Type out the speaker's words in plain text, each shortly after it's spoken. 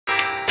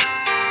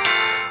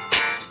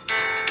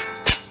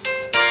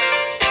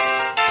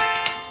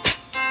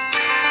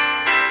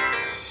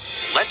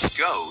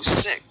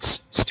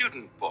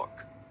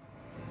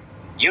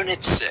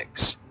Unit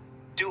 6.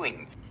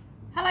 Doing.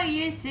 Hello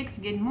Year 6,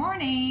 good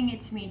morning.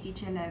 It's me,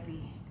 Teacher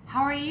Levy.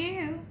 How are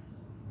you?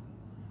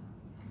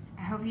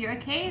 I hope you're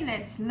okay.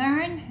 Let's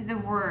learn the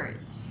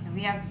words.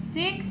 We have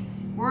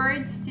 6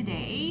 words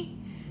today.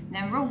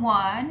 Number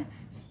 1,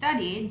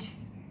 studied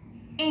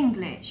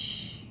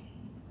English.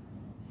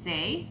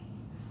 Say,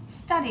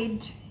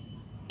 studied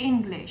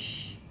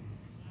English.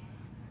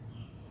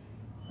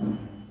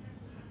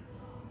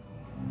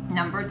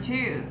 Number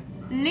 2,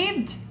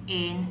 lived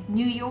in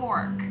New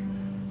York.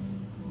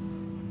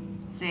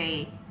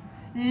 Say,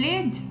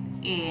 lived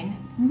in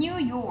New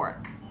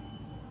York.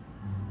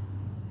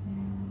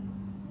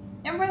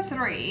 Number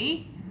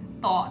 3,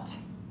 taught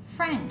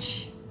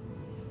French.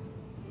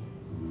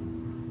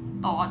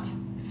 Taught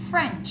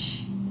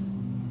French.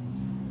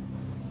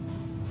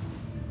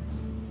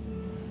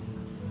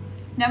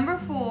 Number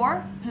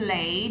 4,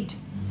 played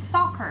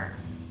soccer.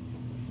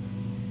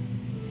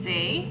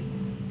 Say,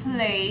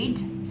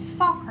 played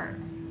soccer.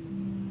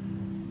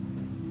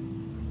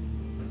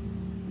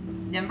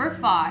 Number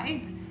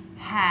 5,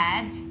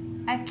 had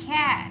a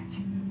cat.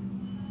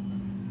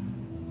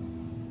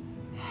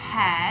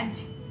 Had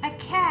a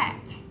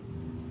cat.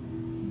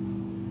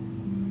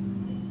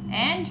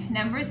 And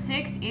number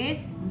 6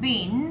 is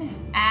been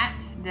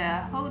at the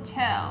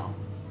hotel.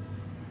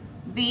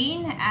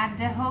 Been at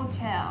the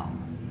hotel.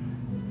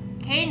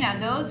 Okay, now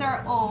those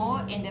are all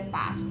in the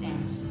past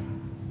tense.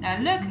 Now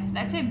look,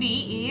 letter B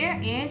here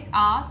is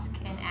ask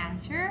and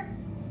answer.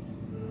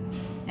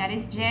 That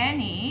is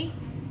Jenny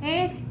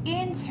is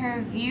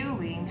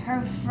interviewing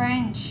her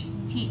French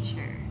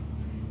teacher.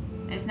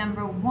 That's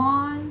number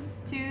 1,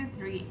 2,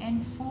 3,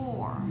 and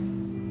 4.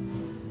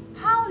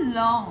 How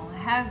long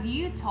have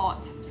you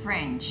taught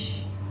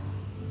French?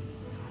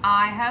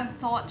 I have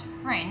taught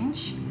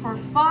French for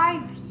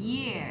 5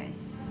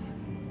 years.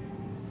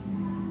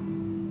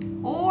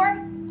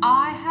 Or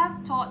I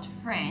have taught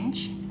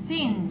French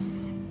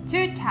since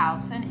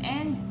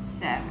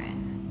 2007.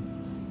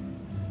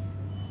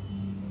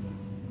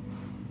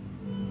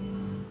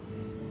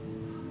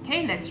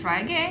 Okay, let's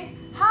try again.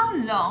 How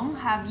long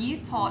have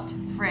you taught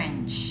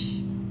French?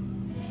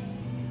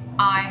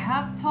 I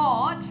have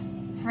taught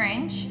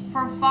French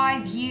for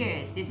 5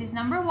 years. This is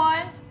number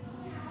 1.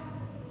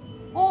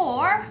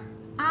 Or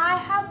I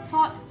have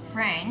taught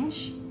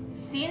French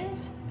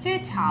since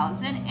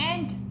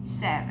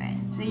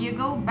 2007. So you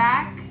go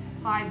back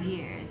 5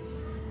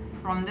 years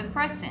from the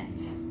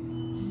present.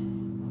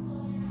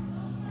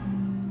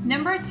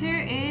 Number 2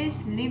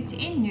 is lived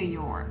in New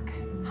York.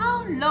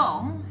 How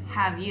long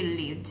have you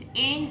lived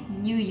in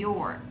New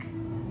York?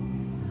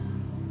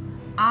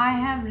 I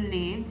have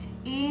lived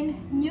in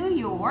New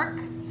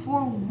York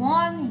for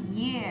 1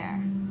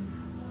 year.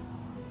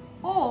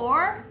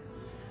 Or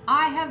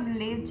I have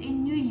lived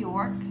in New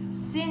York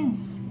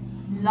since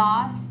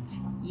last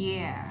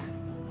year.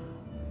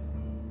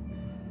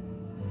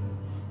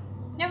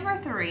 Number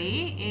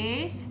 3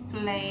 is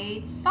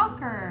played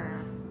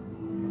soccer.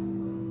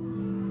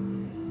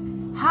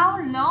 How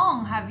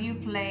long have you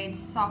played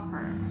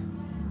soccer?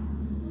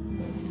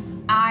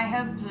 I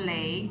have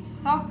played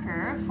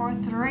soccer for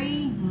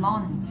 3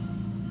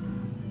 months.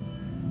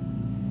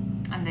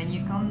 And then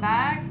you come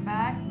back.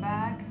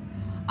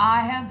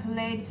 I have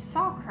played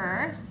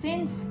soccer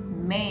since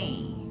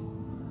May.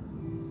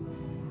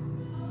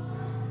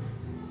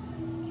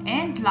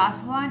 And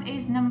last one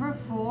is number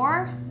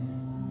 4.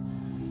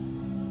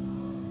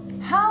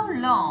 How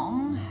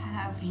long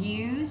have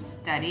you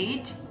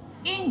studied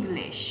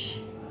English?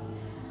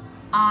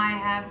 I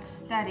have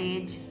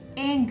studied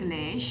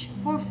English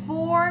for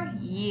 4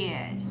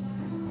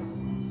 years.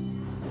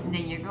 And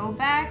then you go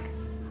back.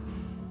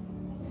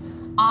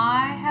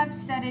 I have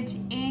studied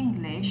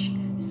English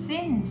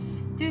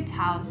since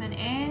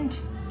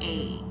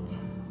 2008.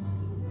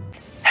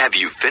 Have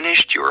you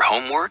finished your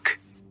homework?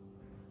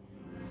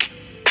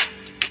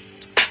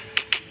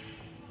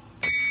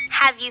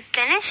 Have you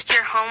finished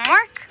your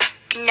homework?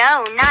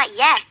 No, not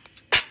yet.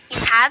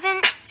 You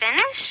haven't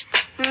finished?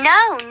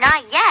 No,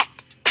 not yet.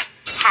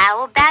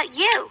 How about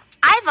you?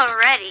 I've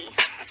already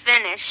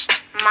finished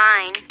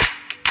mine.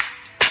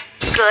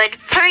 Good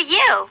for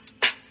you.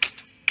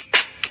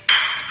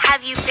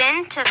 Have you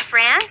been to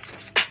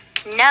France?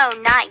 No,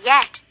 not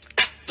yet.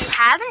 You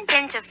haven't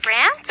been to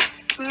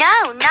France?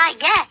 No,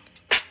 not yet.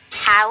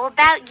 How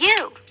about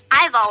you?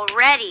 I've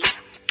already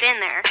been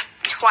there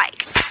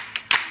twice.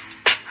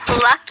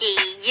 Lucky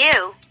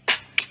you.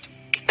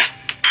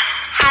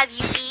 Have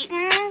you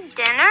eaten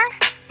dinner?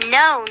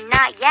 No,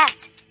 not yet.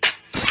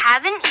 You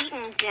haven't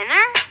eaten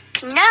dinner?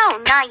 No,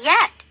 not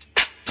yet.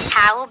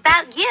 How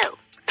about you?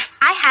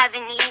 I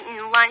haven't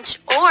eaten lunch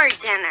or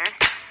dinner.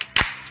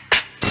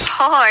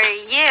 Poor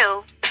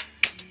you.